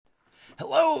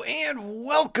Hello and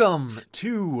welcome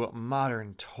to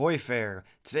Modern Toy Fair.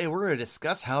 Today we're going to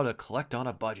discuss how to collect on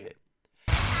a budget.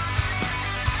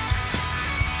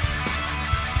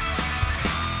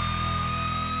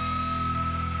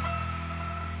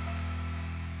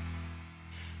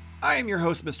 I am your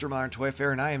host, Mr. Modern Toy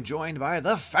Fair, and I am joined by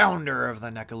the founder of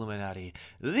the NEC Illuminati,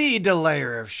 the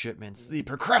delayer of shipments, the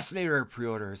procrastinator of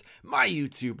pre-orders, my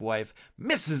YouTube wife,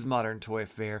 Mrs. Modern Toy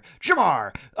Fair,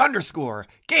 Jamar_Games.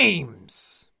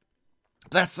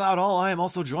 That's not all. I am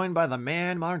also joined by the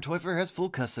man Modern Toy Fair has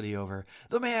full custody over.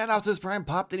 The man out his prime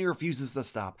popped and he refuses to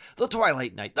stop. The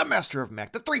Twilight Knight, the master of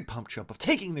Mac, the three-pump chump of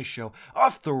taking this show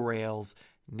off the rails,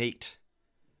 Nate.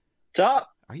 What's up?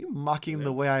 Are you mocking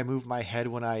the way I move my head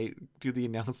when I do the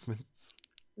announcements?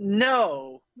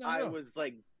 No. I was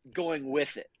like going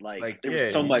with it. Like there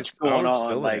was so much I going was on.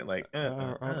 feeling Like,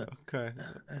 it, Okay.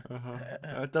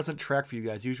 It doesn't track for you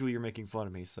guys. Usually you're making fun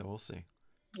of me, so we'll see.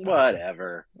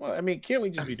 whatever. well, I mean, can't we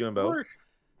just be doing both?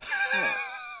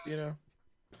 You know.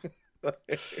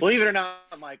 Believe it or not,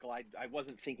 Michael, I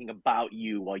wasn't thinking about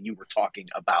you while you were talking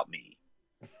about me.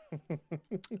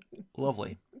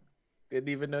 Lovely. Didn't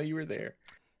even know you were there.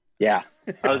 Yeah.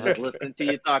 I was just listening to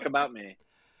you talk about me.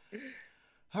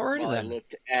 Alrighty While I then.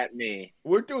 looked at me.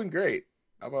 We're doing great.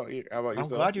 How about you? How about I'm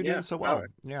yourself? glad you're Yeah, doing so well.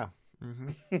 Yeah.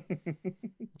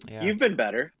 Yeah. You've been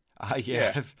better.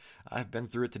 Yeah. I've been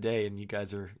through it today, and you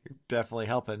guys are definitely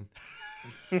helping.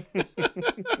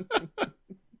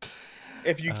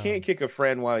 If you can't kick a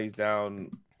friend while he's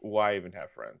down, why even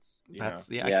have friends? You That's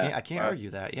know? yeah. I can't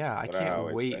argue that. Yeah, I what I can't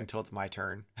always wait say. until it's my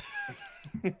turn.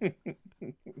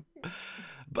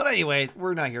 But anyway,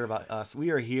 we're not here about us. We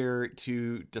are here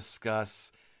to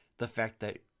discuss the fact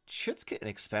that shit's getting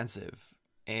expensive,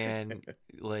 and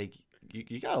like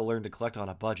you gotta learn to collect on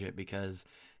a budget because,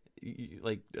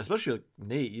 like, especially like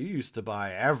Nate, you used to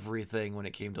buy everything when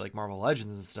it came to like Marvel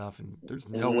Legends and stuff, and there's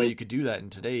no way you could do that in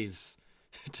today's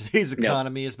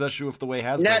economy, especially with the way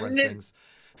Hasbro Not runs in this- things.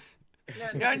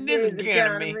 Not in this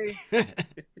economy.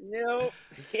 No.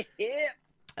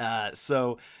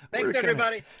 So Thanks, we're kinda-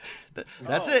 everybody.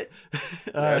 That's Oh. it.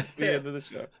 That's the end of the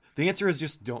show. The answer is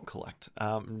just don't collect.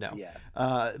 No. Yes.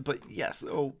 But yes,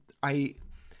 so I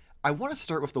want to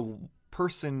start with the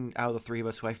person out of the three of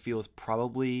us who I feel is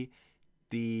probably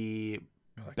the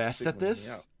Like, best at singling me this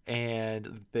out.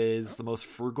 and is the most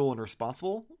frugal and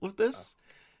responsible with this.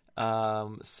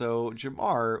 So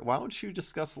Jamar, why don't you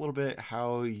discuss a little bit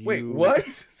how you... Wait, what?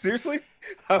 Seriously?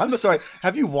 I'm sorry.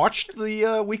 Have you watched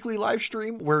the weekly live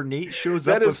stream where Nate shows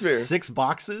That up is with fair. 6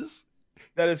 boxes?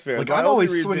 That is fair. Like, My I'm only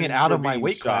always reason swinging out for of my being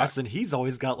weight class, shocked- and he's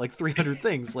always got like 300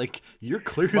 things. Like, you're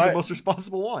clearly My- the most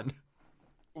responsible one.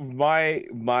 my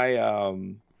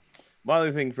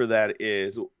only thing for that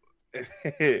is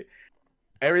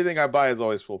everything I buy is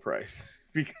always full price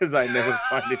because I never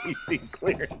find anything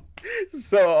clearance.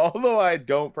 So although I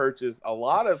don't purchase a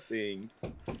lot of things,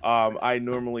 I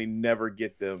normally never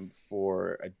get them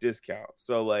for a discount.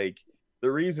 So like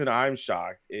the reason I'm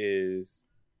shocked is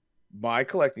my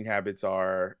collecting habits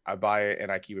are I buy it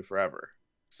and I keep it forever.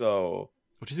 So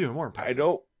Which is even more impressive. I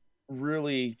don't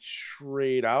really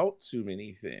trade out too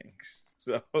many things.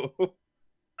 So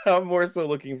I'm more so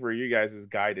looking for you guys'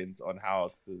 guidance on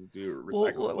how to do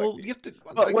recycling. Well, you have to.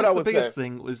 But I what guess I the would biggest say-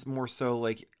 thing was more so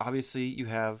like, obviously, you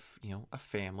have, a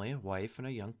family, a wife, and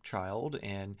a young child,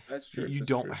 and That's true. you that's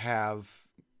don't true. have.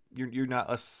 You're not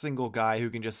a single guy who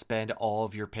can just spend all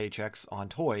of your paychecks on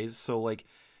toys. So, like,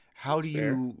 how That's do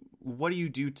you? What do you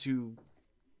do to?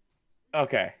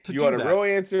 Okay. to You do want a that? real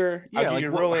answer? Yeah, I'll give like, you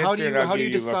a real how do answer, and you I'll how do you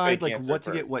give a decide fake like answer what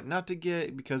to get, first. what not to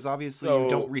get? Because obviously you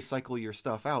don't So- recycle your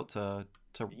stuff out to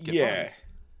get Yeah. funds.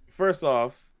 First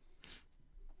off,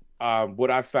 what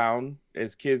I've found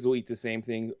is kids will eat the same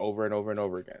thing over and over and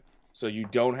over again. So you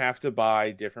don't have to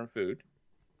buy different food.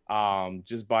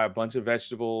 Just buy a bunch of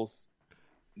vegetables.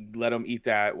 Let them eat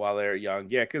that while they're young.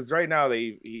 Yeah, because right now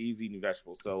he's eating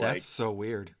vegetables. So That's like so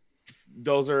weird.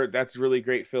 that's really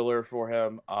great filler for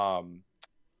him.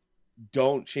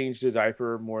 Don't change the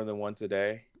diaper more than once a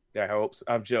day. That helps.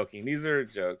 I'm joking. These are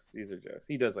jokes.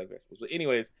 He does like vegetables. But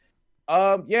anyways,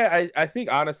 yeah, I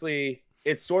think honestly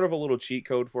it's sort of a little cheat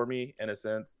code for me in a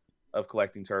sense of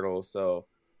collecting turtles. So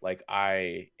like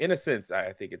in a sense,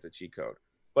 I think it's a cheat code.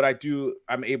 But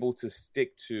I'm able to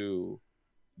stick to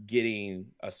getting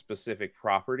a specific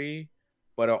property,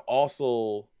 but I'll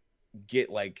also get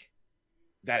like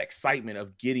that excitement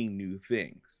of getting new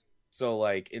things. So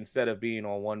like instead of being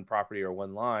on one property or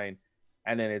one line,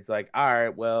 and then it's like, all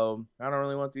right, well, I don't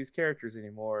really want these characters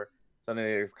anymore. So then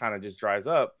it kind of just dries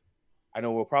up. I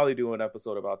know we'll probably do an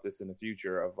episode about this in the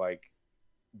future of like,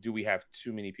 do we have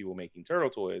too many people making turtle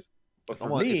toys? But for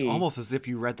Well, me, it's almost as if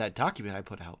you read that document I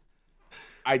put out.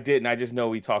 I didn't. I just know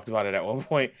we talked about it at one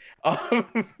point.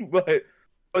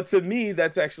 But to me,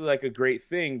 that's actually like a great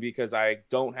thing because I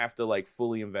don't have to like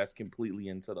fully invest completely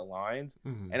into the lines,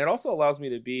 and it also allows me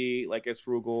to be like as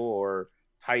frugal or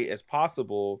tight as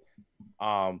possible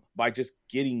by just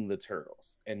getting the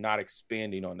turtles and not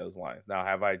expanding on those lines. Now,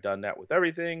 have I done that with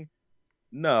everything?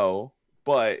 No,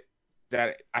 but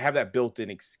that I have that built-in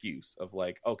excuse of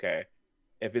like, okay,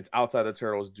 if it's outside the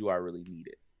turtles, do I really need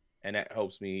it? And that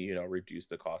helps me, you know, reduce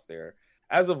the cost there.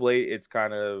 As of late, it's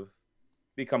kind of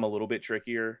become a little bit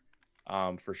trickier,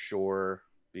 for sure,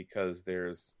 because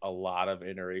there's a lot of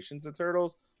iterations of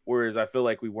turtles. Whereas I feel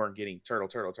like we weren't getting turtle.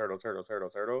 So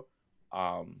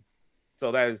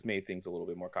that has made things a little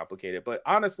bit more complicated. But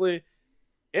honestly,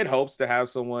 it helps to have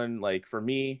someone like for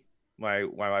me, my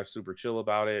wife's super chill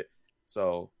about it.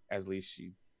 So at least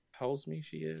she tells me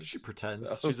she is. She pretends.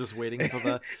 So, She's just waiting for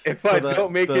the if I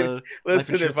don't make it,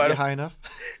 listen, if I high enough.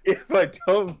 If I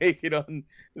don't make it on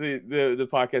the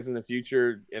podcast in the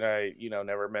future and I, you know,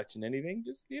 never mention anything,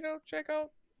 just, you know, check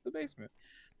out the basement.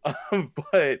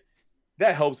 But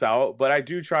that helps out. But I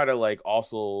do try to like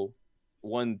also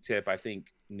one tip I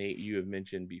think Nate you have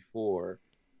mentioned before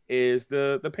is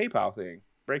the PayPal thing.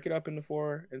 Break it up into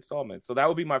 4 installments. So that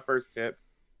would be my first tip,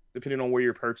 depending on where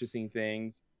you're purchasing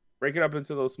things. Break it up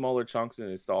into those smaller chunks and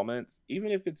installments.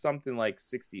 Even if it's something like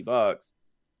 $60,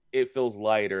 it feels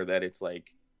lighter that it's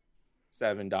like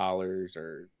 $7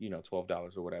 or, you know,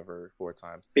 $12 or whatever 4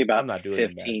 times. Be about I'm not doing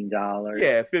 $15.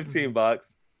 Yeah,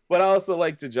 $15. But I also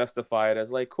like to justify it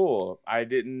as like, cool.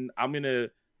 I'm gonna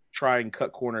try and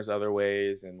cut corners other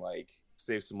ways and like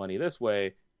save some money this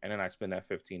way, and then I spend that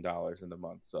 $15 in the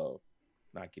month. So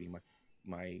not getting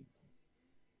my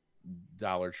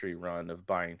Dollar Tree run of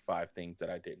buying 5 things that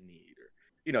I didn't need, or,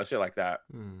 you know, shit like that.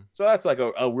 So that's like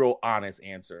a real honest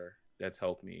answer that's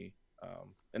helped me.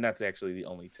 And that's actually the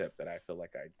only tip that I feel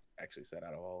like I actually said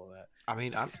out of all of that. I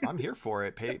mean, I'm here for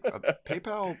it.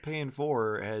 PayPal Pay in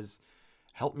 4 has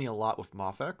helped me a lot with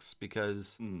Mofex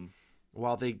because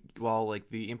while like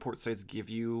the import sites give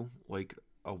you like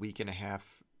a week and a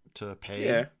half to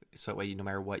pay, so that way no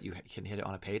matter what you can hit it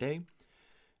on a payday.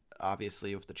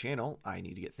 Obviously, with the channel, I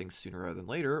need to get things sooner rather than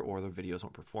later, or the videos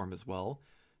won't perform as well.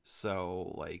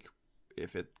 So, like,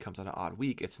 if it comes on an odd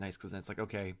week, it's nice because then it's like,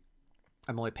 okay,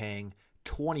 I'm only paying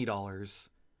 $20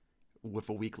 with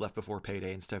a week left before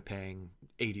payday instead of paying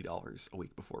 $80 a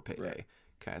week before payday,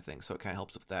 kind of thing. So it kind of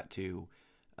helps with that too.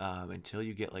 Until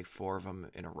you get like 4 of them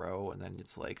in a row, and then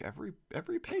it's like every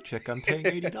paycheck I'm paying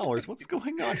 $80. What's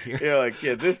going on here? Yeah, like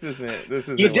this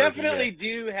isn't. You definitely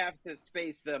do have to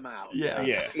space them out. Yeah.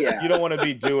 You don't want to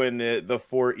be doing the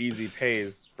 4 easy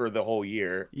pays for the whole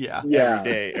year. Every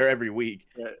day or every week.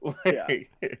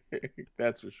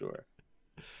 That's for sure.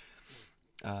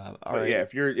 All right. Yeah,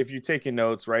 if you're taking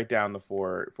notes, write down the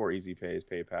 4 easy pays,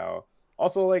 PayPal.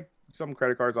 Also, like some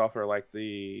credit cards offer like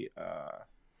the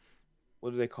what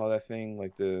do they call that thing?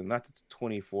 Like not the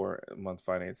 24-month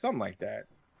finance, something like that.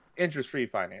 Interest-free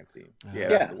financing.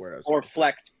 That's the word I was or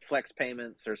flex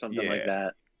payments or something like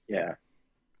that. Yeah.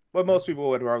 But most people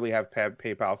would probably have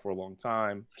PayPal for a long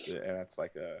time, and that's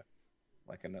like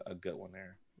a good one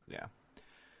there. Yeah.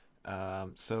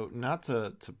 So not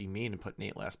to be mean and put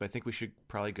Nate last, but I think we should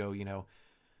probably go, you know,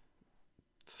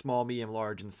 small, medium,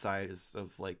 large in size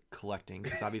of like collecting,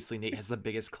 because obviously Nate has the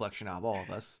biggest collection out of all of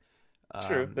us.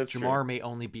 True. That's Jamar true. may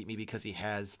only beat me because he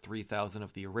has 3,000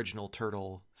 of the original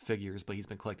turtle figures, but he's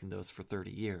been collecting those for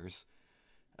 30 years.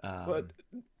 But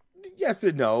yes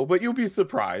and no, but you'll be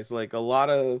surprised. Like a lot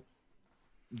of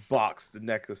boxed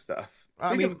NECA stuff.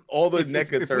 I mean, of all the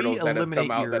NECA if turtles that have come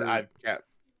out that I've kept.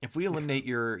 If we eliminate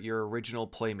your original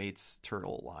Playmates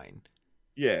turtle line,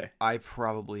 I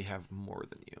probably have more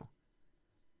than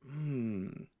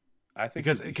you. I think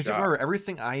because remember,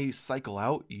 everything I cycle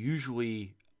out,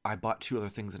 usually I bought 2 other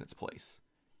things in its place.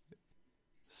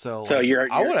 So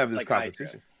you're I want to have this like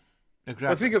competition. Exactly.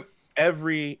 But think of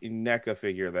every NECA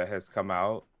figure that has come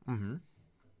out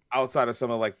outside of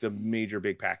some of like the major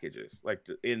big packages, like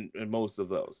in most of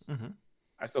those.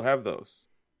 I still have those.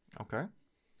 Okay.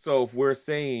 So if we're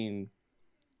saying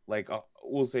like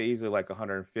we'll say easily like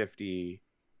 150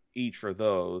 each for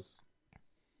those,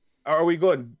 are we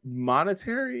going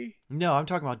monetary? No, I'm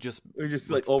talking about just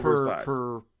like oversized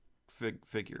per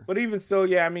figure. But even still,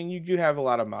 yeah, I mean you do have a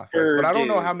lot of Mofex, but I don't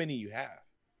know how many you have.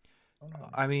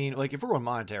 I mean, like if we're going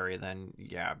monetary, then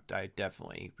yeah, I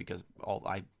definitely, because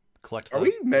I collect. Are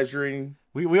we measuring?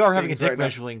 We are having a things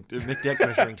dick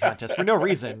measuring contest for no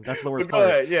reason. That's the worst Go part.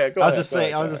 ahead. Yeah, go I was ahead, just go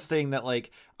saying. ahead, I was just saying that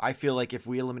like I feel like if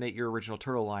we eliminate your original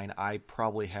turtle line, I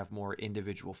probably have more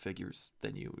individual figures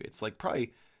than you. It's like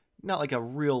probably not like a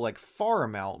real like far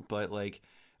amount, but like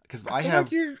because I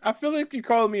have. I feel like you're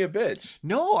calling me a bitch.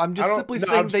 No, I'm just simply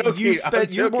saying that you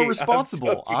spent. You're more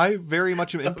responsible. I very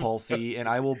much am impulsy, and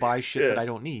I will buy shit that I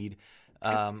don't need,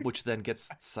 which then gets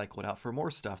cycled out for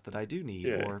more stuff that I do need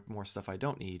or more stuff I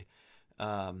don't need.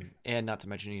 And not to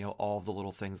mention, you know, all of the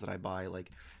little things that I buy,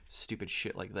 like stupid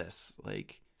shit like this.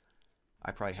 Like,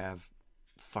 I probably have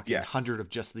fucking 100 of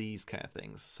just these kind of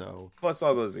things. So plus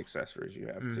all those accessories you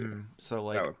have too. So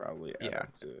like that would probably add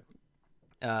up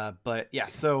to. But yeah,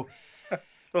 so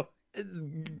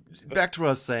back to what I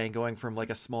was saying, going from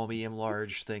like a small, medium,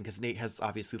 large thing, because Nate has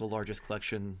obviously the largest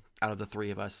collection out of the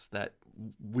three of us. That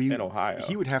we in Ohio,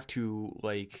 he would have to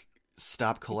like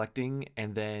stop collecting,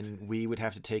 and then we would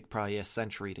have to take probably a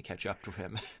century to catch up to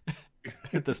him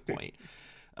at this point.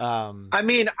 I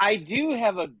mean, I do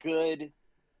have a good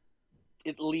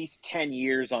at least 10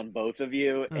 years on both of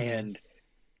you, and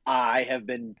I have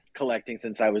been collecting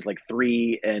since I was like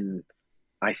 3, and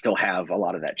I still have a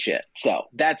lot of that shit. So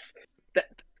that's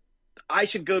that. I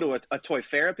should go to a toy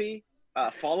therapy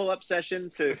follow-up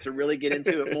session to really get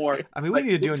into it more. I mean, we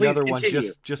need to do another one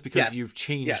just because yes. you've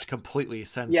changed completely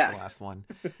since yes. the last one.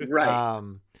 Right.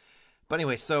 But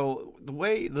anyway, so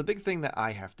the big thing that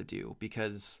I have to do,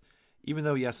 because even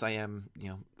though, yes, I am, you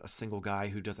know, a single guy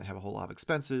who doesn't have a whole lot of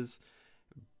expenses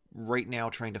right now,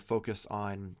 trying to focus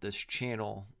on this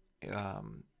channel,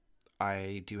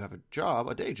 I do have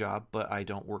a day job, but I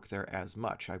don't work there as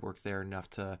much. I work there enough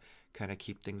to kind of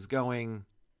keep things going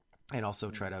and also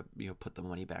try to, you know, put the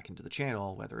money back into the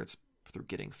channel, whether it's through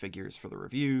getting figures for the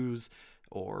reviews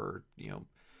or, you know,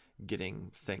 getting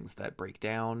things that break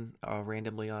down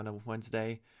randomly on a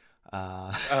Wednesday.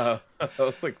 I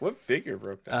was like, what figure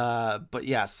broke down? But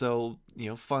yeah, so, you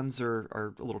know, funds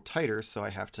are a little tighter, so I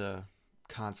have to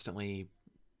constantly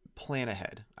plan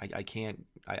ahead. I can't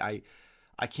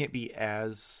be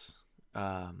as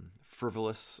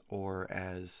frivolous or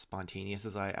as spontaneous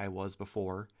as I was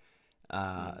before.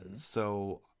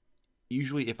 So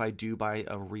usually if I do buy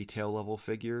a retail level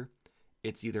figure,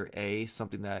 it's either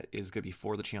something that is going to be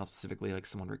for the channel specifically, like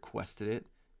someone requested it,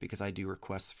 because I do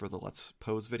requests for the Let's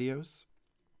Pose videos.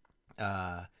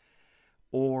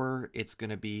 Or it's going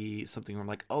to be something where I'm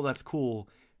like, oh, that's cool,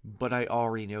 but I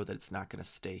already know that it's not going to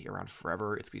stay around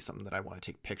forever. It's going to be something that I want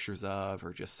to take pictures of,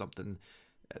 or just something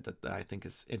that I think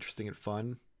is interesting and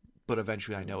fun, but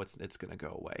eventually I know it's going to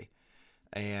go away.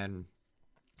 And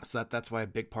so that's why a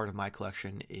big part of my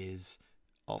collection is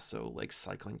also like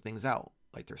cycling things out.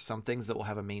 Like there's some things that will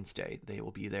have a mainstay. They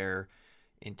will be there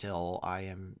until I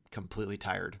am completely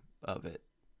tired of it.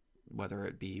 Whether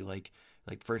it be like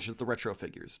for instance, the retro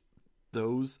figures.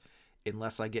 Those,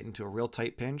 unless I get into a real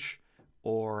tight pinch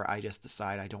or I just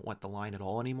decide I don't want the line at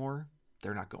all anymore,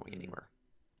 they're not going anywhere.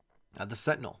 The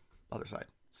Sentinel, other side.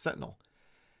 Sentinel,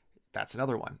 that's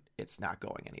another one. It's not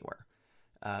going anywhere.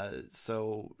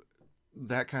 So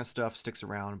that kind of stuff sticks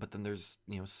around, but then there's,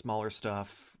 you know, smaller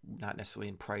stuff, not necessarily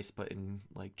in price, but in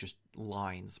like just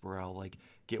lines where I'll like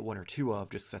get 1 or 2 of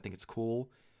just because I think it's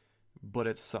cool, but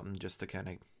it's something just to kind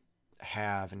of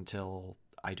have until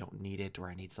I don't need it or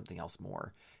I need something else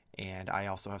more. And I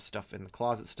also have stuff in the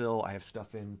closet still. I have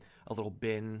stuff in a little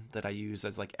bin that I use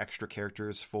as like extra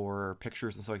characters for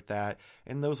pictures and stuff like that.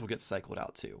 And those will get cycled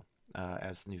out too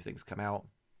as new things come out.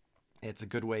 It's a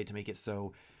good way to make it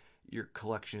so your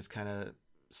collection is kind of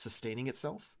sustaining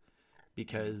itself,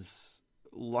 because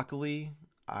luckily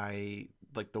I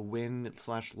like the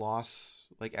win/loss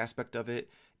like aspect of it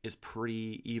is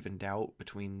pretty evened out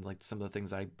between like some of the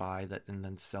things I buy that and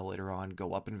then sell later on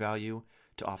go up in value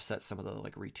to offset some of the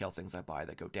like retail things I buy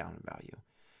that go down in value.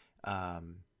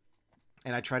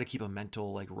 And I try to keep a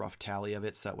mental like rough tally of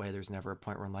it, so that way there's never a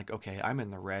point where I'm like, okay, I'm in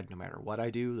the red no matter what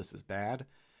I do. This is bad.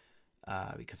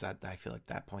 Because I feel like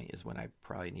that point is when I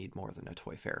probably need more than a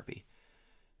toy therapy.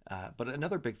 But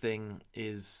another big thing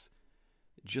is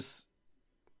just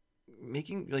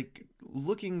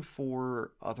looking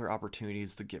for other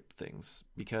opportunities to get things,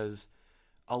 because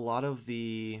a lot of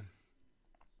the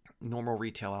normal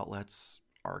retail outlets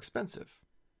are expensive.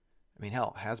 I mean,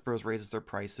 hell, Hasbro's raises their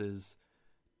prices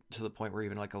to the point where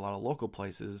even like a lot of local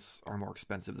places are more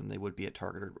expensive than they would be at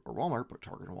Target or Walmart, but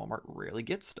Target and Walmart rarely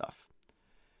get stuff.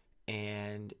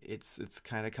 And it's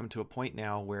kind of come to a point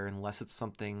now where unless it's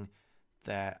something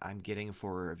that I'm getting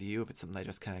for a review, if it's something I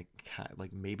just kind of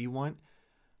like maybe want,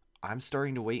 I'm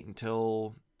starting to wait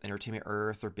until Entertainment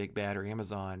Earth or Big Bad or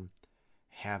Amazon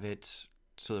have it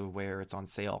to where it's on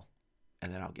sale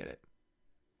and then I'll get it.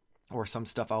 Or some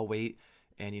stuff I'll wait,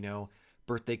 and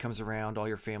birthday comes around, all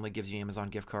your family gives you Amazon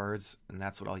gift cards, and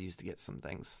that's what I'll use to get some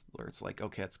things where it's like,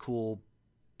 okay, it's cool,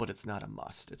 but it's not a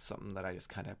must. It's something that I just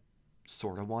kind of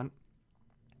sort of want.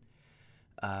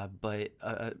 But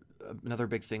another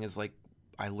big thing is like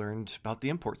I learned about the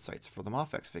import sites for the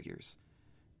Mafex figures.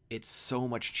 It's so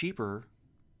much cheaper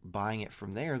buying it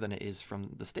from there than it is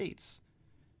from the States.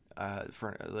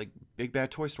 For like Big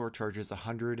Bad Toy Store charges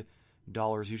 $100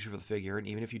 usually for the figure, and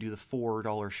even if you do the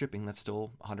 $4 shipping, that's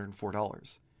still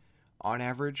 $104. On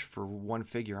average, for one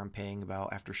figure, I'm paying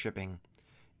about, after shipping,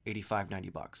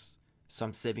 $85-$90. So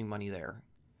I'm saving money there.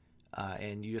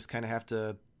 And you just kind of have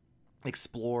to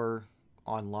explore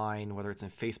online, whether it's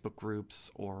in Facebook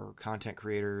groups or content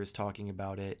creators talking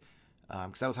about it.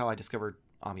 Because that was how I discovered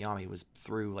Ami Ami, was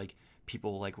through like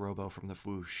people like Robo from the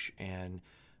Fwoosh and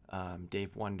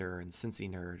Dave Wonder and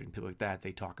Cincy Nerd and people like that.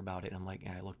 They talk about it, and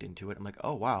I looked into it. I'm like,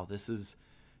 oh wow,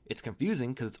 it's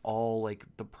confusing because it's all like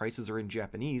the prices are in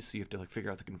Japanese, so you have to like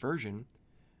figure out the conversion.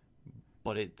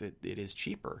 But it is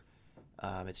cheaper.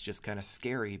 It's just kind of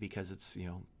scary because it's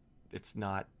it's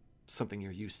not something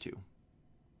you're used to,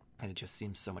 and it just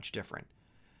seems so much different.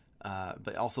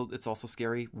 But also it's also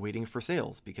scary waiting for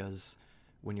sales, because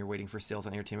when you're waiting for sales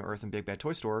on Entertainment Earth and Big Bad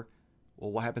Toy Store,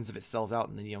 well, what happens if it sells out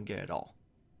and then you don't get it all?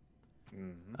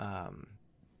 Mm-hmm.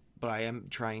 But I am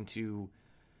trying to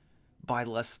buy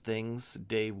less things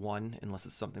day one unless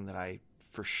it's something that I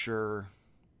for sure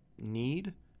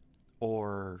need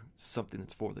or something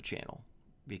that's for the channel.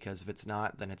 Because if it's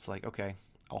not, then it's like, okay,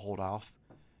 I'll hold off.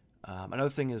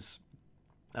 Another thing is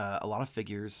a lot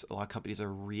of companies are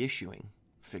reissuing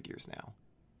figures now.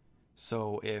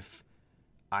 So if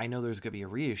I know there's going to be a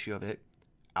reissue of it,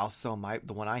 I'll sell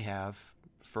the one I have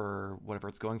for whatever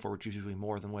it's going for, which is usually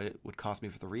more than what it would cost me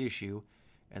for the reissue,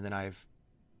 and then I've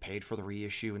paid for the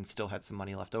reissue and still had some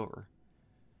money left over.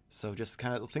 So just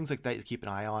kind of things like that to keep an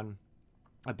eye on.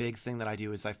 A big thing that I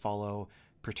do is I follow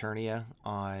Preternia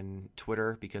on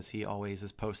Twitter, because he always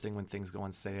is posting when things go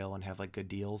on sale and have like good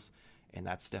deals, and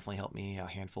that's definitely helped me a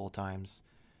handful of times.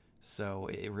 So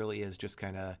it really is just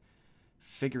kind of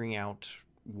figuring out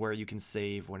where you can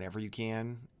save whenever you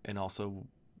can, and also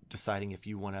deciding if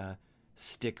you want to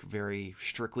stick very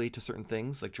strictly to certain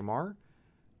things like Jamar,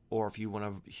 or if you want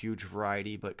a huge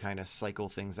variety but kind of cycle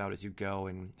things out as you go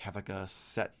and have like a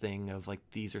set thing of like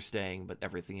these are staying but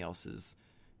everything else is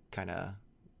kind of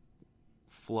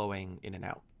flowing in and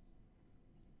out.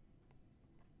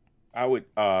 I would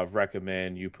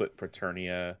recommend you put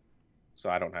Preternia so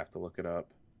I don't have to look it up.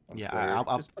 Yeah,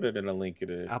 I'll just put it in a link.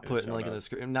 I'll put it in a link in the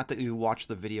description. Not that you watch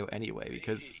the video anyway,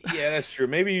 because yeah, that's true.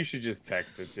 Maybe you should just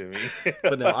text it to me.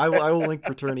 But no, I will link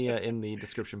Preternia in the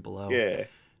description below. Yeah,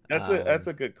 that's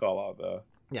a good call out though.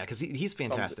 Yeah, because he's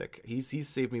fantastic. He's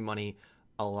saved me money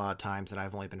a lot of times, and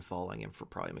I've only been following him for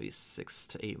probably maybe 6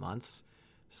 to 8 months.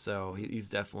 So he's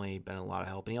definitely been a lot of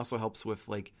help, and he also helps with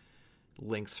like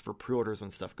links for pre-orders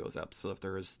when stuff goes up. So if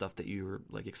there is stuff that you're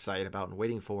like excited about and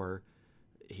waiting for,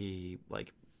 he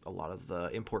like. A lot of the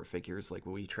import figures, like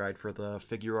we tried for the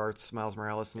Figure Arts Miles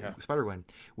Morales and Spider-Gwen.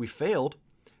 We failed,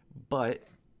 but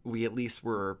we at least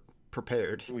were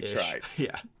prepared. We tried.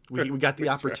 Yeah. We got the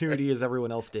opportunity as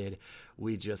everyone else did.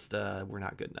 We just were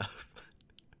not good enough.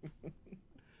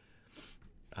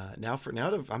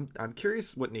 I'm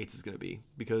curious what Nate's is going to be,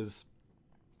 because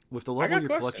with the level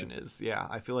your collection is,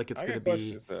 I feel like it's going to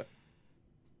be.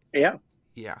 Yeah.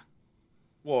 Yeah.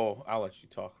 Well, I'll let you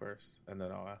talk first, and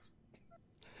then I'll ask.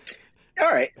 All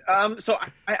right. So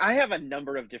I have a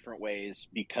number of different ways,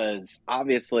 because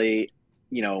obviously,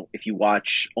 if you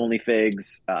watch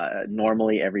OnlyFigs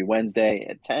normally every Wednesday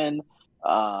at 10,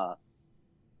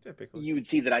 typically you would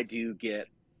see that I do get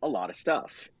a lot of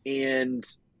stuff. And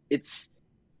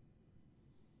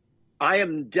I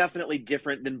am definitely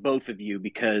different than both of you,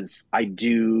 because I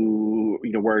do,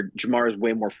 where Jamar is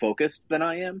way more focused than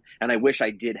I am. And I wish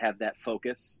I did have that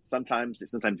focus. Sometimes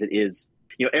it is.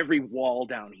 Every wall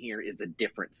down here is a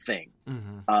different thing.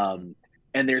 Mm-hmm.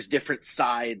 And there's different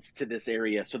sides to this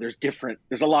area. So there's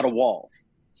a lot of walls.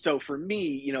 So for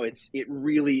me, it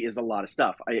really is a lot of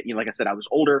stuff. Like I said, I was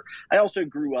older. I also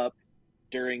grew up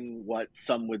during what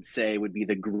some would say would be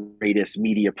the greatest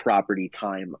media property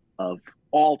time of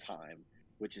all time,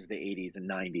 which is the 80s and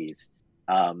 90s.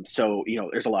 So,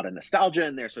 there's a lot of nostalgia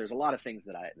in there. So there's a lot of things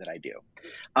that I do.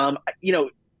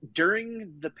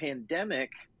 During the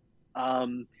pandemic,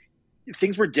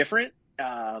 things were different.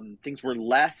 Things were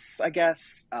less, I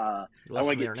guess. I don't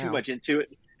want to get too much into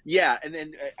it. Yeah. And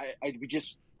then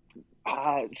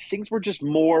things were just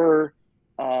more,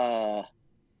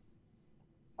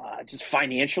 just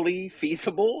financially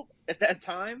feasible at that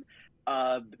time.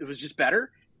 it was just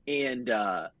better, and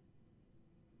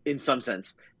in some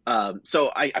sense.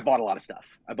 So I bought a lot of stuff.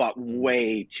 I bought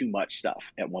way too much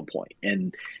stuff at one point,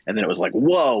 and then it was like,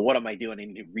 whoa, what am I doing? I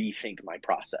need to rethink my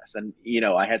process. And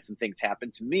I had some things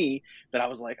happen to me that I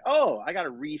was like, oh, I got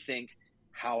to rethink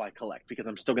how I collect, because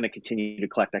I'm still going to continue to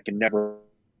collect. I can never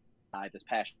die this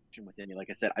passion within me. Like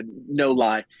I said, no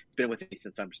lie, it's been with me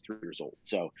since I was 3 years old.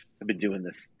 So I've been doing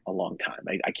this a long time.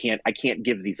 I can't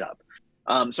give these up.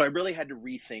 So I really had to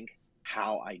rethink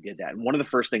how I did that. And one of the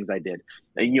first things I did,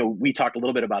 and we talked a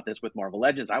little bit about this with Marvel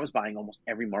Legends. I was buying almost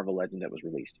every Marvel Legend that was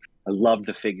released. I loved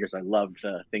the figures. I loved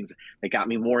the things that got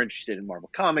me more interested in Marvel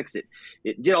Comics. It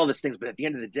did all these things, but at the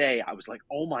end of the day, I was like,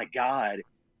 oh my God,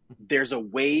 there's a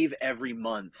wave every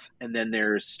month, and then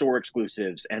there's store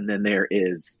exclusives, and then there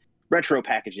is retro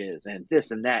packages and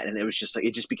this and that. And it was just like,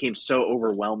 it just became so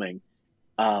overwhelming.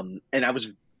 And I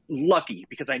was lucky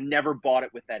because I never bought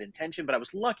it with that intention, but I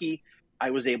was lucky I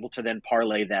was able to then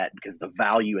parlay that, because the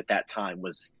value at that time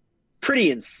was pretty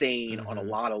insane on a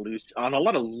lot of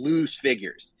loose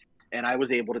figures. And I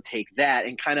was able to take that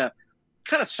and kind of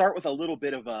start with a little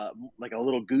bit of a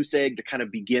little goose egg to kind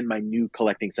of begin my new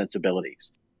collecting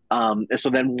sensibilities. So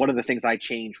then one of the things I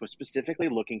changed was specifically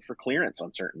looking for clearance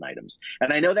on certain items.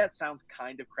 And I know that sounds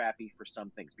kind of crappy for some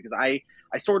things, because I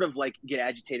sort of like get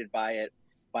agitated by it,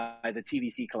 by the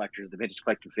TVC collectors, the vintage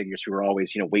collecting figures, who are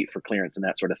always, wait for clearance and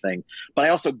that sort of thing. But I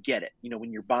also get it.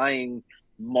 When you're buying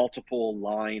multiple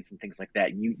lines and things like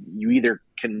that, you either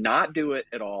cannot do it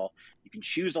at all. You can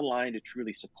choose a line to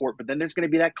truly support, but then there's going to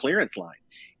be that clearance line.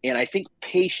 And I think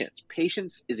patience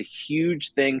is a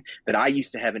huge thing that I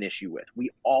used to have an issue with.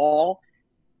 We all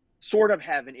sort of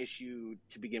have an issue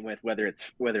to begin with, whether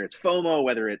it's FOMO,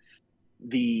 whether it's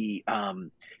the,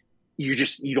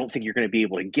 you don't think you're going to be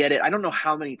able to get it. I don't know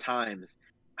how many times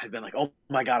I've been like, oh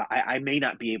my God, I may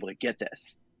not be able to get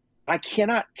this. I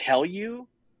cannot tell you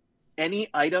any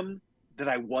item that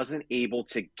I wasn't able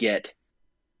to get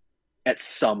at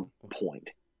some point,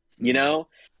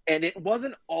 and it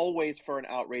wasn't always for an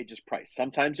outrageous price.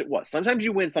 Sometimes it was. Sometimes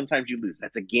you win, sometimes you lose.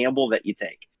 That's a gamble that you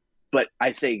take. But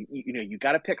I say, you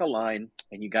got to pick a line,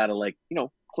 and you got to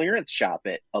clearance shop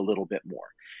it a little bit more.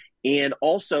 And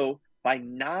also, by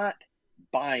not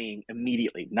buying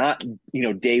immediately, not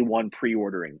day one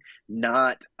pre-ordering,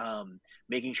 not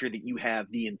making sure that you have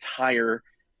the entire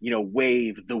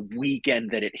wave the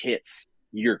weekend that it hits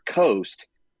your coast,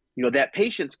 that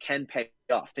patience can pay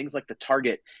off. Things like the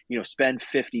Target, spend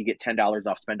 $50 get $10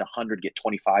 off, spend $100 get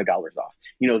 $25 off.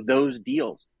 Those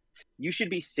deals. You should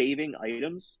be saving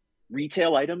items,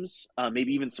 retail items,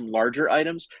 maybe even some larger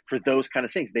items for those kind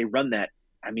of things. They run that,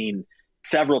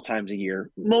 several times a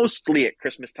year, mostly at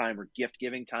Christmas time or gift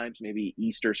giving times, maybe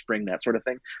Easter, spring, that sort of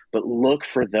thing. But look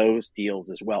for those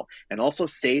deals as well. And also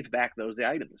save back those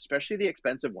items, especially the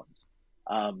expensive ones,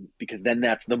 because then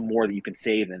that's the more that you can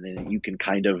save, and then you can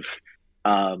kind of,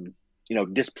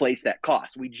 displace that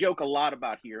cost. We joke a lot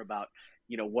about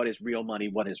what is real money,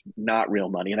 what is not real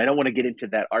money. And I don't want to get into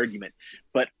that argument,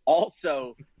 but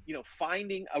also,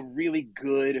 finding a really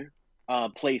good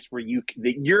place where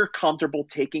you're comfortable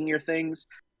taking your things,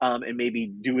 and maybe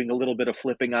doing a little bit of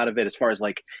flipping out of it, as far as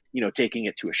taking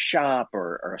it to a shop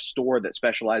or a store that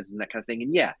specializes in that kind of thing.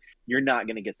 And yeah, you're not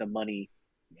going to get the money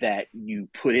that you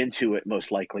put into it,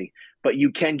 most likely, but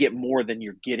you can get more than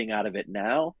you're getting out of it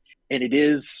now. And it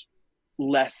is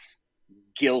less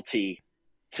guilty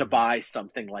to buy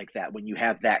something like that when you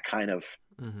have that kind of,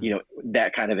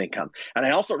 that kind of income. And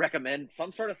I also recommend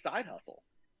some sort of side hustle.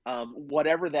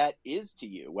 Whatever that is to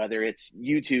you, whether it's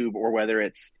YouTube or whether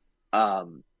it's,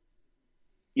 I'm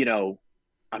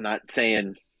not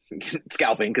saying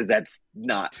scalping, because that's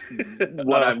not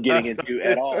what I'm getting into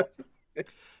at all.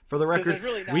 For the record,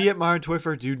 really we at Modern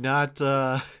Twiffer do not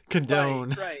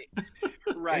condone right.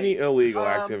 any illegal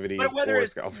activities, but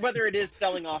whether it is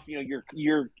selling off,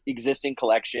 your existing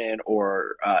collection,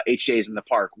 or HJs in the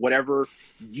park, whatever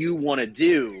you want to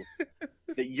do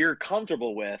that you're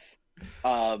comfortable with.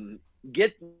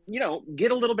 Get a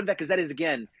little bit of that, because that is,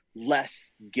 again,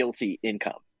 less guilty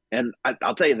income. And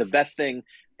I'll tell you, the best thing,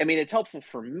 it's helpful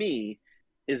for me,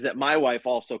 is that my wife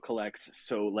also collects.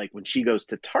 So when she goes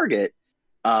to Target,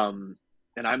 and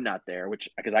I'm not there,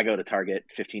 because I go to Target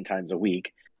 15 times a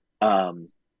week.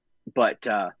 But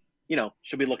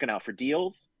she'll be looking out for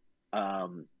deals.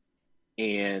 And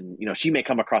she may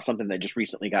come across something that just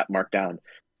recently got marked down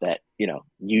that,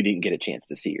 you didn't get a chance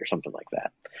to see, or something like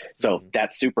that. So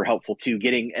that's super helpful too,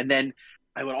 and then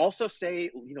I would also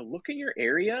say, look in your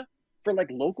area for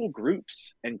local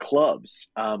groups and clubs.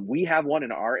 We have one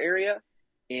in our area,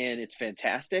 and it's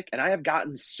fantastic. And I have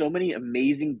gotten so many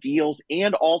amazing deals,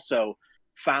 and also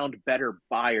found better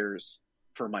buyers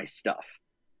for my stuff.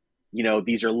 You know,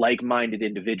 these are like-minded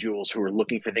individuals who are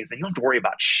looking for things that you don't have to worry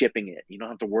about shipping it. You don't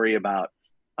have to worry about,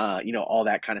 all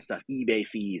that kind of stuff, eBay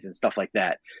fees and stuff like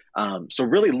that. So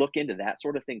really look into that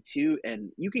sort of thing too.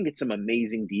 And you can get some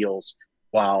amazing deals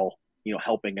while,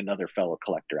 helping another fellow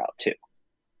collector out too.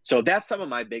 So that's some of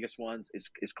my biggest ones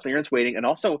is clearance waiting, and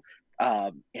also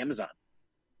Amazon.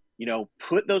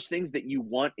 Put those things that you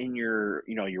want in your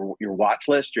watch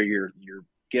list or your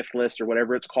gift list or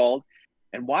whatever it's called,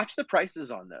 and watch the prices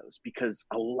on those, because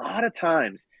a lot of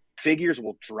times figures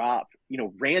will drop,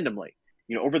 randomly.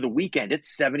 Over the weekend,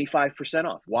 it's 75%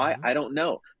 off. Why? I don't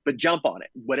know, but jump on it.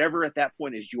 Whatever at that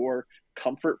point is your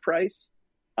comfort price,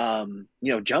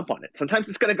 jump on it. Sometimes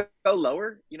it's going to go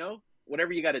lower,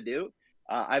 whatever you got to do.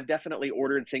 I've definitely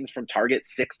ordered things from Target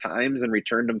 6 times and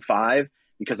returned them 5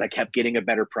 because I kept getting a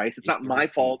better price. It's not my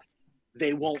fault.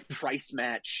 They won't price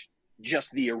match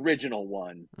just the original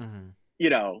one,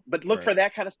 but look for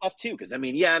that kind of stuff too. Cause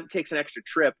it takes an extra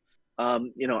trip.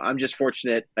 I'm just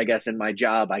fortunate, I guess, in my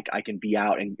job, I can be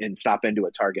out and stop into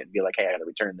a Target and be like, hey, I got to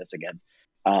return this again.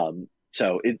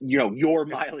 So your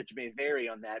mileage may vary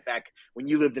on that. Back when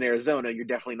you lived in Arizona, you're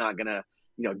definitely not going to,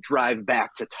 drive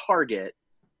back to Target,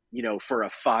 for a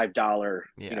 $5,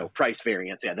 price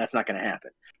variance. Yeah, that's not going to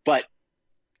happen. But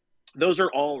those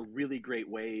are all really great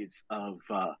ways of,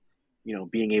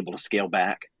 being able to scale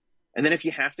back. And then if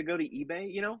you have to go to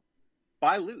eBay,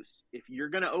 buy loose. If you're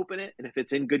going to open it and if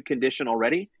it's in good condition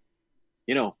already,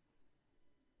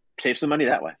 save some money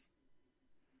that way.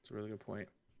 That's a really good point.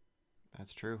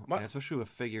 That's true. And especially with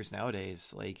figures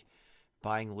nowadays, like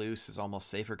buying loose is almost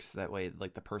safer because that way,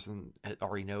 like the person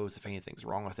already knows if anything's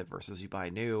wrong with it versus you buy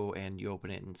new and you open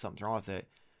it and something's wrong with it.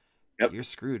 Yep. You're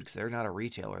screwed because they're not a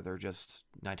retailer. They're just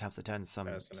 9 times out of 10,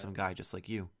 some guy just like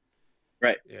you.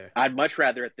 Right. Yeah. I'd much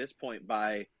rather at this point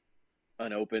buy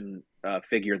an open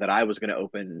figure that I was going to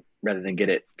open rather than get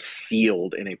it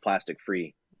sealed in a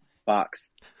plastic-free box.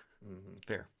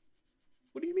 Fair.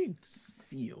 What do you mean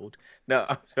sealed? No,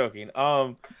 I'm joking.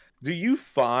 Do you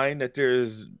find that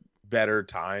there's better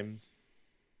times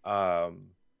of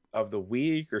the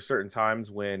week or certain times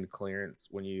when clearance,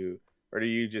 or do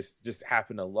you just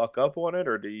happen to luck up on it,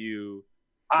 or do you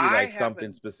see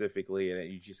something specifically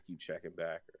and you just keep checking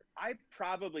back? I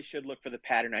probably should look for the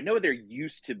pattern. I know there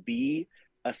used to be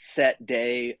a set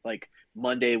day, like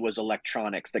Monday was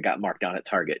electronics that got marked down at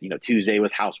Target. Tuesday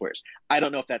was housewares. I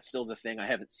don't know if that's still the thing. I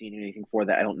haven't seen anything for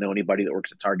that. I don't know anybody that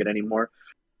works at Target anymore.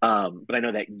 But I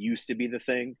know that used to be the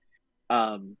thing.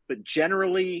 But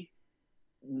generally,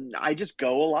 I just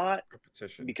go a lot.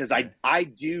 Repetition. Because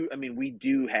we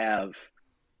do have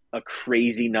a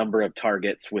crazy number of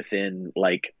Targets within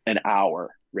like an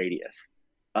hour radius.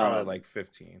 Probably like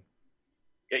 15.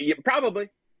 Yeah, probably.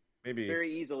 Maybe.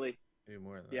 Very easily. Maybe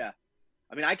more than that. Yeah.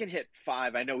 I can hit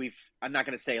 5. I know I'm not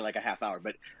going to say like a half hour,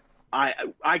 but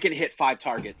I can hit 5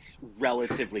 targets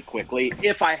relatively quickly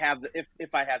if I have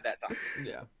that time.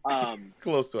 Yeah.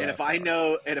 Close to it. And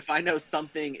if I know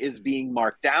something is being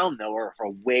marked down though, or if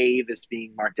a wave is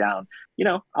being marked down,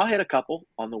 I'll hit a couple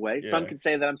on the way. Yeah. Some can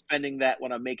say that I'm spending that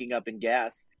when I'm making up in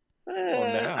gas.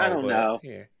 I don't know.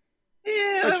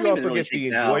 Yeah, but you also get the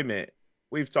enjoyment.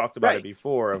 We've talked about it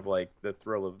before of like the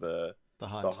thrill of the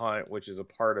hunt, which is a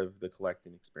part of the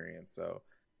collecting experience. So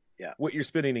yeah, what you're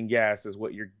spending in gas is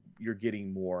what you're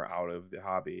getting more out of the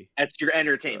hobby. That's your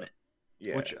entertainment.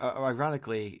 Yeah. Which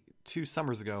ironically, 2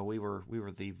 summers ago we were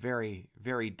the very,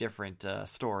 very different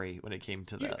story when it came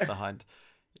to the hunt.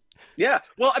 Yeah.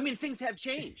 Well, things have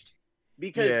changed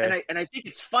because and I think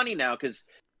it's funny now because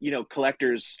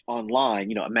collectors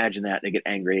online, imagine that they get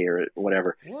angry or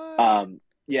whatever. What?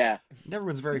 Yeah.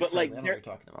 Everyone's very friendly. I don't know what you're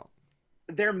talking about.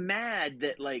 They're mad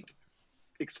that like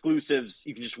exclusives,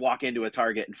 you can just walk into a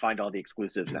Target and find all the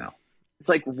exclusives now. It's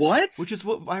like, what? Which is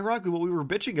ironically what we were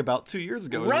bitching about 2 years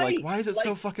ago. Right. Like, why is it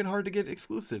so fucking hard to get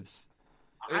exclusives?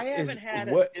 I haven't had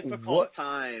a difficult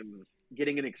time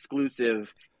getting an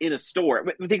exclusive in a store,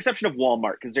 with the exception of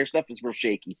Walmart, because their stuff is real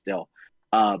shaky still.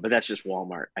 But that's just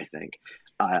Walmart, I think.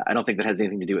 I don't think that has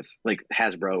anything to do with like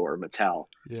Hasbro or Mattel.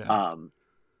 Yeah.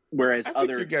 Whereas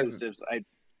other exclusives, I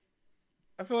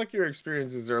feel like your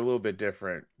experiences are a little bit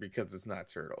different because it's not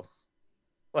Turtles.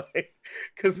 Like,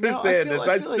 because we're saying this,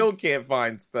 I still can't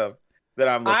find stuff that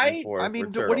I'm looking for.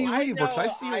 What do you mean? Because I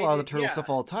see a lot of the Turtle stuff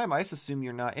all the time. I just assume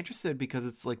you're not interested because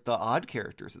it's like the odd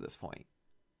characters at this point.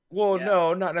 Well,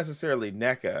 no, not necessarily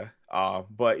NECA.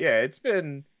 But yeah, it's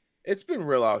been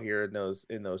real out here in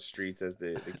those streets, as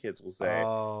the kids will say,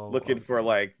 looking for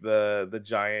like the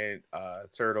giant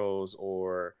turtles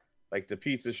or like the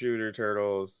pizza shooter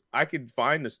turtles. I could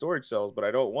find the storage cells, but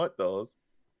I don't want those.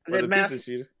 And Or then the pizza Mass.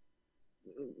 shooter.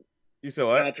 You saw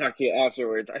what? I'll talk to you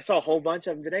afterwards. I saw a whole bunch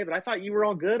of them today, but I thought you were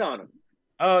all good on them.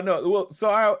 Oh no, well, so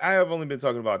I have only been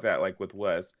talking about that like with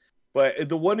Wes, but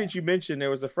the one that you mentioned, there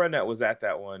was a friend that was at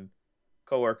that one,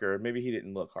 coworker. Maybe he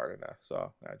didn't look hard enough,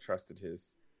 so I trusted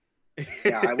his.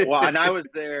 Yeah, well, and I was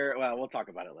there. Well, we'll talk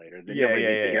about it later. Nobody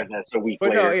needs to hear this a week But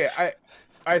later. no, yeah,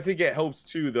 I think it helps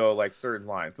too, though. Like certain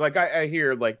lines, like I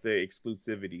hear like the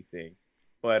exclusivity thing,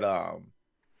 but I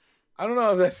don't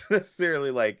know if that's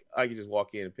necessarily like I can just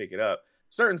walk in and pick it up.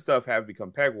 Certain stuff have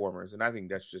become peg warmers, and I think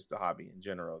that's just the hobby in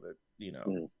general. That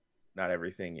not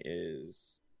everything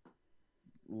is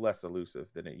less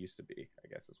elusive than it used to be. I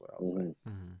guess is what I'll say.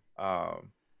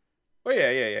 But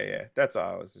yeah. That's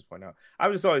all I was just pointing out.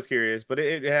 I'm just always curious, but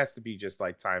it has to be just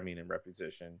like timing and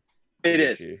repetition. It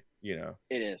is. It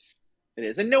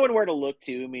is, and knowing where to look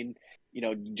to. I mean,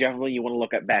 generally you want to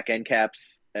look at back end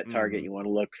caps at Target. You want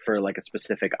to look for like a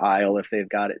specific aisle if they've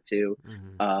got it too.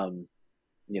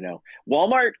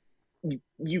 Walmart,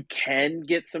 you can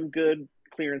get some good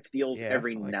clearance deals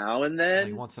every now and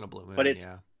then, like once in a blue moon. But it's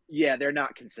they're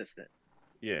not consistent.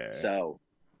 Yeah. So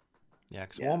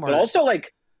because Walmart, but also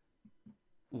like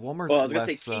Walmart's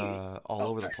less all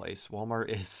over the place. Walmart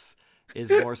is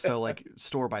more so like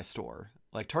store by store.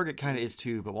 Like Target kind of is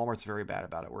too, but Walmart's very bad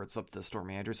about it, where it's up to the store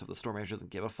manager. So if the store manager doesn't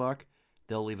give a fuck,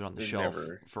 they'll leave it on the shelf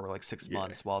for like 6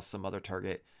 months, while some other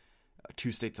Target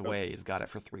 2 states away has got it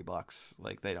for $3.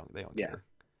 Like they don't care.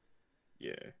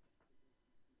 Yeah,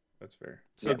 that's fair.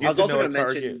 So I was also going to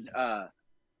mention.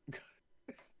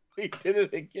 We did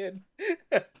it again.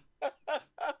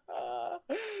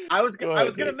 I was going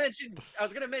to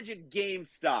mention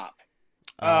GameStop.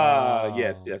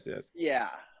 Yes. Yeah,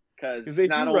 because they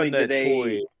do run that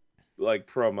toy like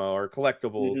promo or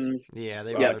collectibles. Yeah,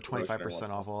 they run their 25%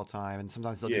 off all the time, and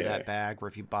sometimes they'll do that bag where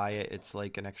if you buy it, it's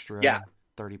like an extra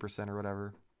 30% or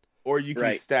whatever. Or you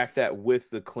can stack that with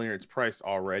the clearance price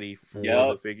already for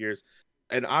the figures.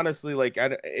 And honestly, like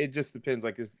it just depends.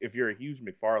 Like if you're a huge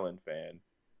McFarlane fan,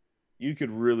 you could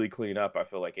really clean up. I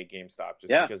feel like at GameStop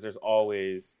because there's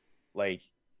always like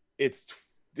it's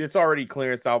already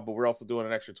clearance out, but we're also doing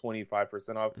an extra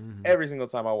 25% off every single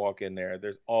time I walk in there.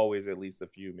 There's always at least a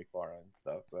few McFarlane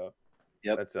stuff. So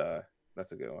that's a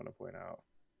good one to point out.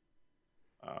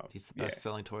 He's the best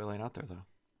selling toy line out there, though.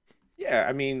 Yeah,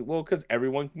 I mean, well, because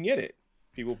everyone can get it.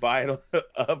 People buy it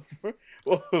up.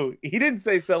 Well, he didn't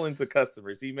say selling to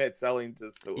customers. He meant selling to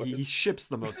stores. He ships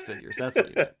the most figures. That's what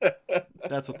he meant.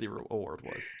 That's what the award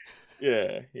was.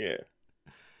 Yeah.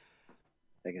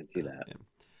 I can see that.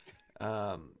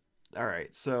 All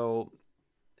right, so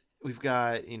we've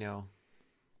got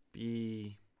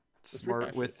be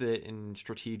smart with it and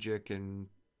strategic, and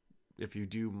if you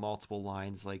do multiple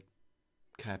lines, like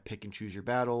kind of pick and choose your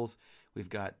battles. We've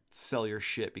got sell your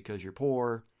shit because you're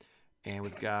poor, and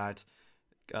we've got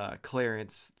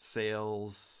clearance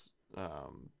sales,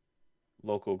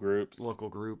 local groups.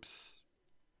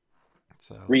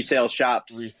 So resale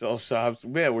shops.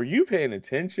 Man, were you paying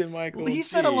attention, Michael? He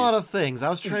said a lot of things. I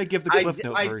was trying to give the Cliff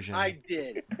Note version. I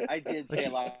did say a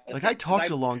lot. Like I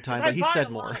talked a long time, but he said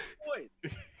more.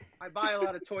 I buy a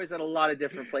lot of toys at a lot of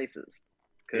different places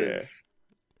because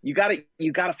you gotta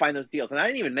find those deals. And I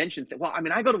didn't even mention.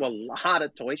 I go to a lot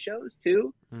of toy shows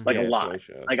too, like a lot.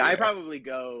 Like I probably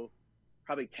go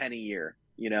 10 a year.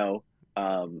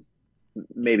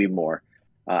 Maybe more.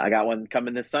 I got one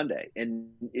coming this Sunday, and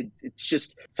it's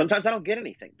just sometimes I don't get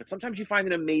anything, but sometimes you find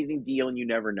an amazing deal and you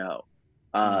never know.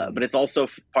 But it's also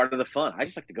part of the fun. I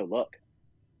just like to go look.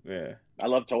 Yeah, I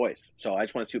love toys, so I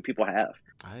just want to see what people have.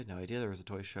 I had no idea there was a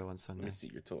toy show on Sunday. Let me see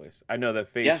your toys. I know that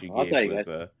face you gave was.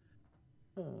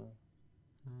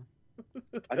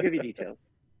 I'll give you details.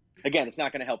 Again, it's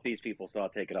not going to help these people, so I'll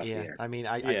take it off the air. I mean,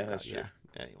 that's true.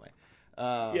 Anyway,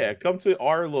 come to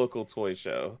our local toy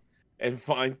show and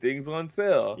find things on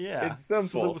sale. Yeah, it's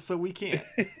simple. So we can't.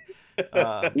 You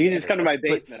can just come to my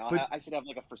basement. I should have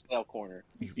like a for sale corner.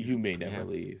 You may never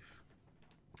leave.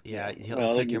 Yeah,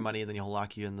 he'll take your money and then he'll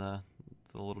lock you in the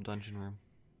little dungeon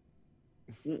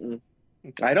room.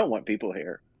 I don't want people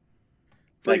here.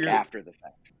 Like after the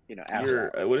fact,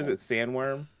 what is it?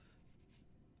 Sandworm.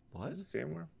 What is it,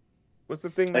 sandworm? What's the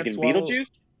thing like that in swallowed?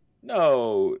 Beetlejuice?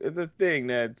 No, the thing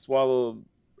that swallowed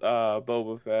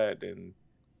Boba Fett and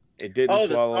it didn't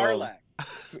swallow. Oh, the Sarlacc.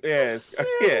 Yes,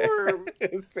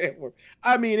 sandworm.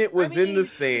 I mean, it was in the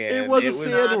sand. It was a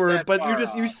sandworm, but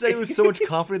you say it with so much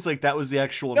confidence, like that was the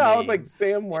actual name. I was like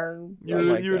sandworm.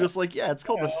 You were just like, it's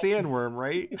called the sandworm,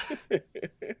 right?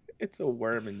 It's a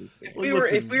worm in the sand. If we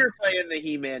were playing the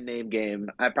He-Man name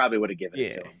game, I probably would have given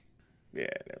it to him. Yeah,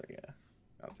 there we go.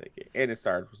 I'll take it. And it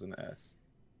started with an S.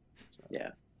 So.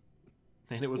 Yeah.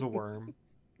 and it was a worm.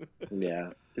 Yeah,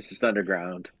 it's just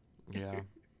underground. Yeah.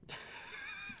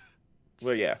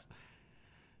 Well, yeah.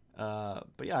 But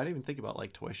yeah, I didn't even think about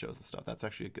like toy shows and stuff. That's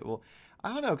actually a good. Well,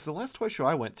 I don't know, because the last toy show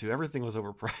I went to, everything was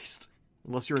overpriced.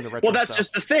 Unless you're in the retro. Well, that's stuff.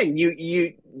 just the thing.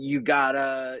 You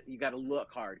gotta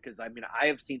look hard, because I mean, I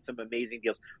have seen some amazing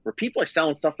deals where people are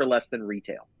selling stuff for less than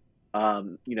retail.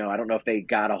 You know, I don't know if they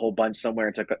got a whole bunch somewhere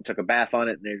and took a bath on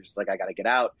it, and they're just like, I got to get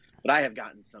out. But I have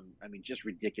gotten some, I mean, just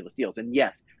ridiculous deals. And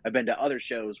yes, I've been to other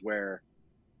shows where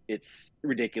it's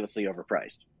ridiculously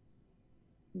overpriced.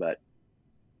 But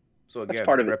So again, that's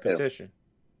part of it repetition. too.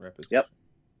 Repetition.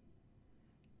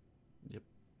 Yep.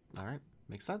 All right,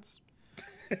 makes sense.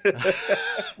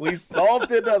 We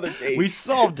solved another case. We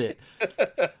solved it.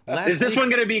 Is this one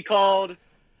going to be called?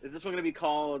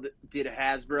 Did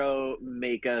Hasbro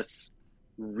make us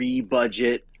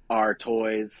re-budget our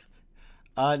toys?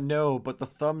 No, but the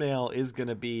thumbnail is going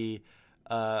to be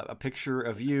a picture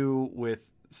of you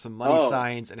with some money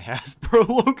signs and Hasbro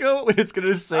logo, and it's going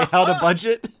to say how to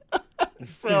budget.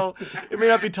 So it may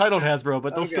not be titled Hasbro,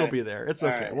 but they'll still be there. It's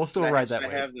okay. Right. We'll still ride that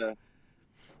wave.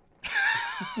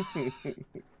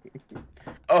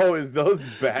 Oh, is those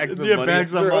bags of money?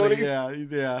 Bags of money.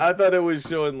 Yeah. I thought it was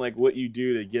showing like what you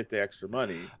do to get the extra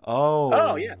money.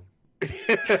 Oh yeah.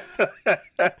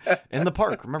 In the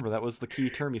park. Remember, that was the key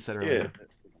term he said earlier.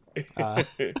 Yeah.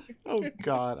 Oh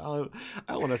God,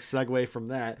 I want to segue from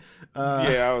that.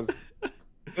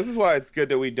 This is why it's good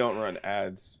that we don't run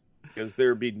ads, because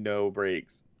there'd be no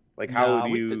breaks. Like, how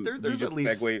would you? There's at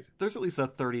least a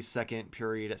 30-second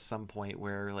period at some point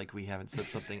where like we haven't said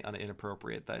something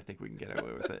inappropriate that I think we can get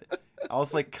away with it. I'll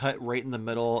just like cut right in the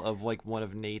middle of like one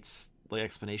of Nate's like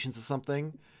explanations of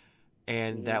something,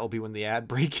 and that will be when the ad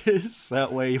break is.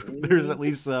 That way, there's at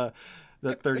least the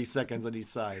 30 seconds on each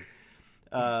side.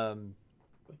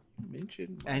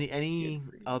 Any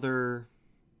other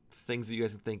things that you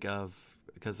guys can think of?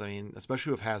 Because I mean,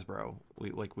 especially with Hasbro,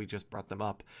 we just brought them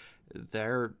up.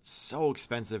 They're so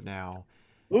expensive now.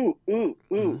 Ooh.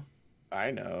 Mm-hmm.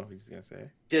 I know. He's gonna say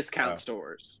discount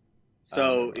stores.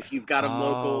 So if you've got them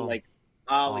local, like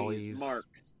Ollie's,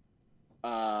 Marks,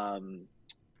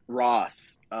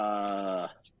 Ross. I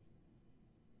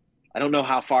don't know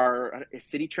how far.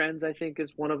 City Trends, I think,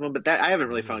 is one of them, but I haven't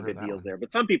really found good deals there.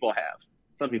 But some people have.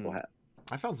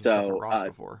 I found some stuff at Ross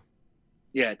before.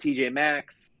 Yeah, TJ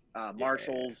Maxx,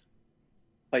 Marshalls,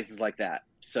 places like that.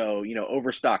 So, you know,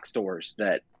 overstock stores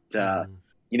that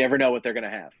you never know what they're going to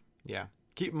have. Yeah.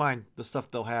 Keep in mind, the stuff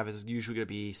they'll have is usually going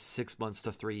to be 6 months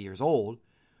to 3 years old.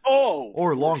 Oh,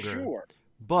 or longer. Sure.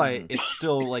 But it's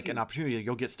still like an opportunity to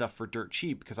go get stuff for dirt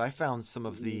cheap, because I found some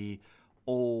of the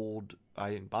old, I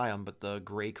didn't buy them, but the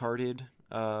gray carded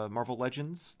Marvel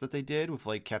Legends that they did with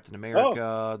like Captain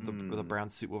America, the brown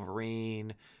suit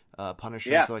Wolverine,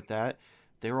 Punisher, and stuff like that.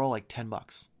 They were all like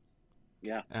 $10.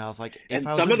 Yeah. And I was like, and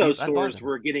some of those stores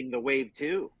were getting the Wave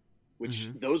 2, which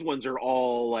those ones are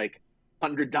all like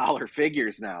 $100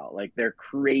 figures now. Like, they're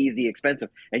crazy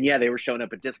expensive. And yeah, they were showing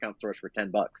up at discount stores for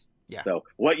 $10. Yeah. So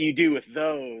what you do with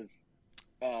those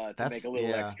to make a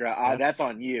little extra, that's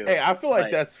on you. Hey, I feel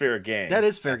like that's fair game. That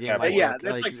is fair game. That's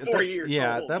like 4 years old.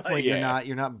 Yeah, at that point, you're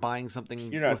not buying something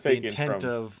with the intent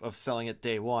of selling it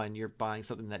day one. You're buying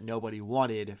something that nobody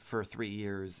wanted for 3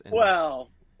 years. And...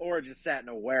 or just sat in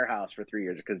a warehouse for 3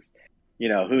 years, because, you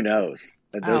know, who knows?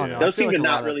 Those seem to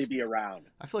not really be around.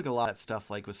 I feel like a lot of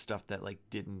stuff like was stuff that like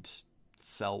didn't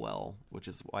sell well, which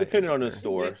is why depending on the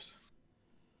stores.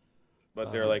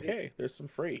 But they're like, hey, there's some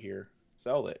freight here,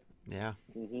 sell it. Yeah.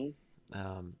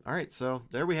 All right, so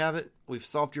there we have it. We've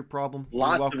solved your problem.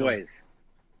 Lots of ways.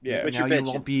 Yeah. Now you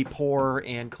won't be poor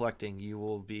and collecting. You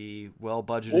will be well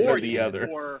budgeted. Or the other.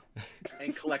 Poor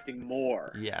and collecting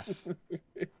more. Yes.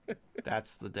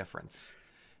 That's the difference.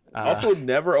 Also,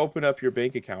 never open up your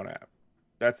bank account app.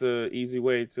 That's an easy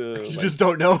way to... You just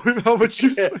don't know how much you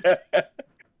spend.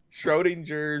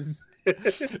 Schrodinger's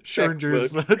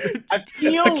I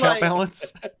feel account like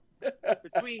balance.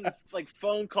 Between like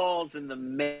phone calls and the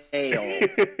mail,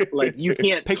 like you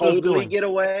can't Paperless totally get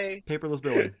away. Paperless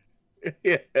billing.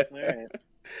 Yeah. Right.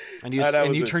 And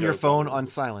you turn your phone on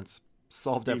silence.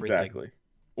 Solved everything. Exactly.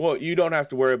 Well, you don't have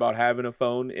to worry about having a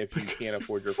phone if you can't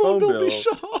afford your phone bill. Be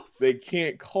shut off. They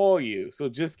can't call you. So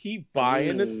just keep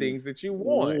buying the things that you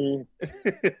want.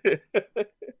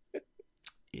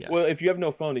 Yes. Well, if you have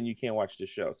no phone, then you can't watch the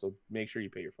show. So make sure you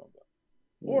pay your phone bill.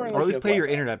 Or at least pay your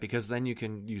internet, because then you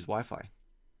can use Wi-Fi.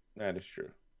 That is true.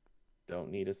 Don't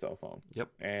need a cell phone. Yep.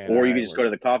 Or you can just go to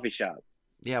the coffee shop.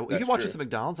 Yeah, you can watch us at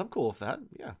McDonald's. I'm cool with that.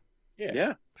 Yeah.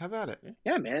 Yeah. Have at it.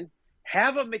 Yeah, man.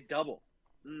 Have a McDouble.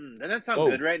 Then that sounds Oh,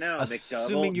 good right now.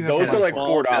 assuming McDouble. you have Those to are like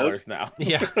Small $4 now.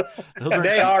 Yeah, those are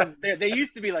They cheap. are. They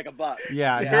used to be like $1.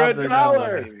 Yeah, They're now a they're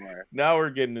dollar. Anymore. Now we're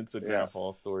getting into Yeah.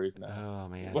 grandpa stories now. Oh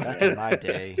man, back in my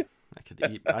day, I could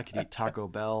eat Taco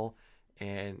Bell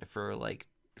and for like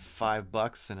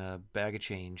 $5 and a bag of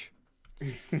change.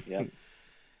 Yep.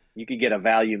 You could get a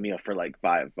value meal for like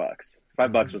 $5.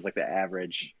 $5 was like the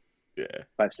average. Yeah.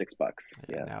 $5-6.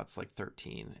 Yeah, Yeah. now it's like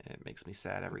 13. It makes me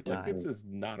sad every Like, time. this is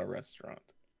not a restaurant.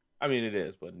 I mean, it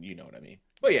is, but you know what I mean.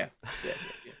 But yeah.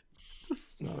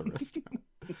 It's not a restaurant.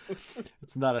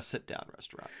 It's not a sit-down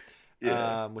restaurant.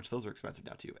 Yeah. Which those are expensive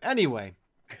now too. Anyway,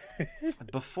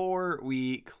 before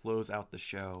we close out the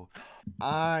show,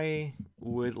 I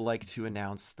would like to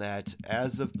announce that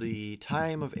as of the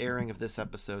time of airing of this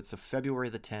episode, so February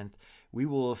the 10th, we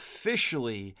will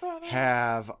officially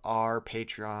have our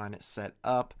Patreon set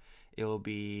up. It will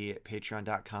be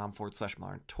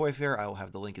patreon.com/Modern Toy Fair. I will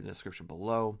have the link in the description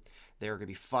below. There are going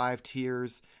to be 5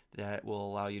 tiers that will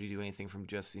allow you to do anything from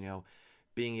just,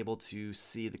 being able to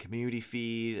see the community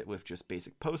feed with just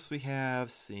basic posts we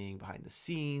have, seeing behind the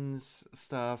scenes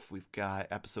stuff. We've got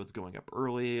episodes going up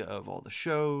early of all the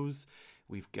shows.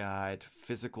 We've got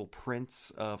physical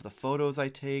prints of the photos I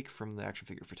take from the action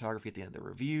figure photography at the end of the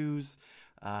reviews.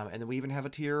 And then we even have a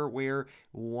tier where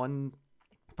one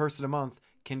person a month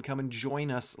can come and join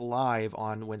us live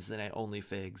on Wednesday Night Only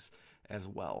Figs as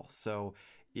well. So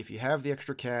if you have the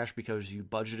extra cash because you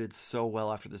budgeted so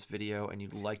well after this video and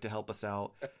you'd like to help us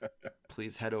out,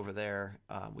 please head over there.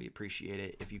 We appreciate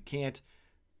it. If you can't,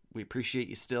 we appreciate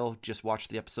you still. Just watch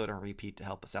the episode on repeat to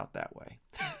help us out that way.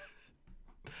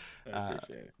 I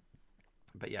appreciate it.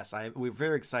 But yes, we're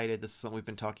very excited. This is something we've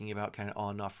been talking about kind of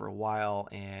on and off for a while,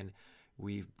 and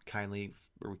we kind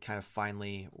of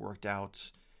finally worked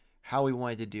out how we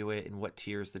wanted to do it and what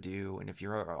tiers to do. And if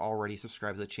you're already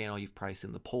subscribed to the channel, you've probably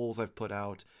seen the polls I've put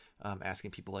out, asking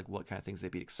people like what kind of things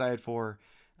they'd be excited for.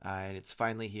 And it's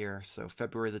finally here. So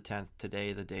February the 10th,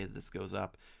 today, the day that this goes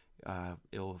up,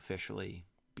 it'll officially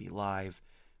be live.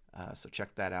 So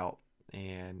check that out.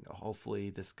 And hopefully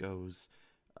this goes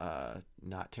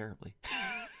not terribly.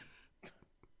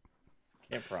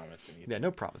 Can't promise anything. Yeah, no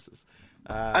promises.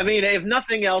 I mean, if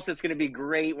nothing else, it's going to be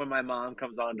great when my mom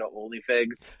comes on to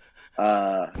OnlyFigs.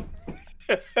 But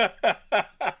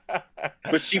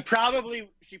she probably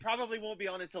won't be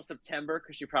on until September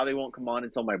because she probably won't come on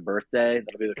until my birthday.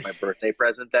 That'll be like my birthday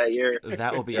present that year.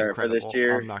 That will be for incredible. this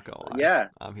year. I'm not gonna lie. Yeah,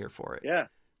 I'm here for it. yeah.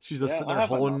 She's just sitting I'll there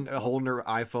have my holding her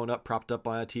iPhone up, propped up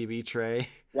on a TV tray,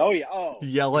 Oh yeah. Oh,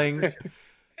 yelling.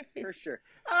 for sure.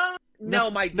 No,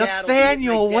 my dad.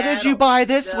 Nathaniel, what did you buy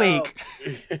this week?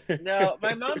 No,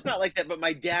 my mom's not like that, but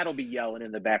my dad will be yelling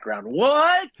in the background.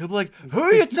 What? He'll be like, "Who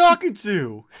are you talking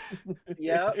to?"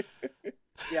 Yep.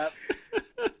 Yep.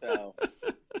 So.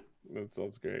 That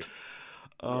sounds great.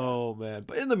 Oh man.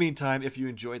 But in the meantime, if you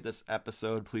enjoyed this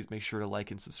episode, please make sure to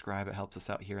like and subscribe. It helps us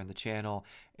out here on the channel,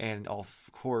 and of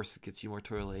course gets you more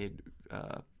toilet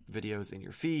videos in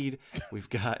your feed. We've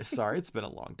got sorry, it's been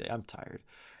a long day. I'm tired.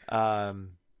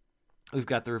 We've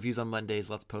got the reviews on Mondays,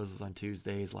 Let's Poses on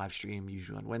Tuesdays, live stream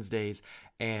usually on Wednesdays,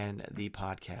 and the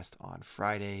podcast on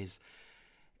Fridays.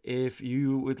 If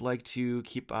you would like to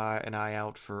keep an eye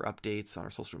out for updates on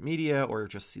our social media or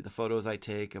just see the photos I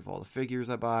take of all the figures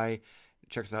I buy,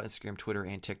 check us out Instagram, Twitter,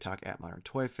 and TikTok at Modern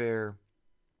Toy Fair.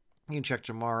 You can check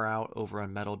Jamar out over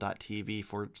on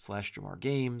metal.tv/Jamar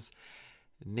Games.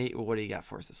 Nate, what do you got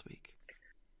for us this week?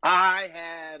 I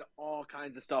had all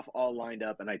kinds of stuff all lined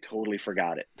up, and I totally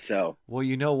forgot it. So, well,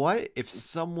 you know what? If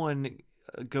someone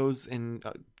goes and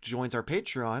joins our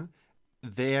Patreon,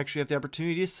 they actually have the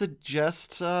opportunity to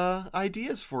suggest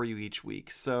ideas for you each week.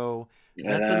 So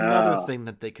that's another thing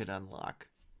that they could unlock.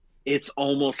 It's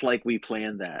almost like we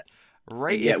planned that.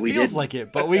 Right? Yeah, it we feels didn't. like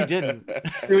it, but we didn't.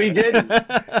 We didn't.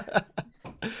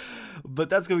 But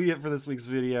that's going to be it for this week's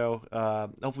video.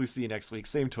 Hopefully see you next week.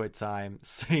 Same toy time,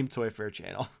 same Toy Fair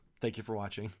channel. Thank you for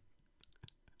watching.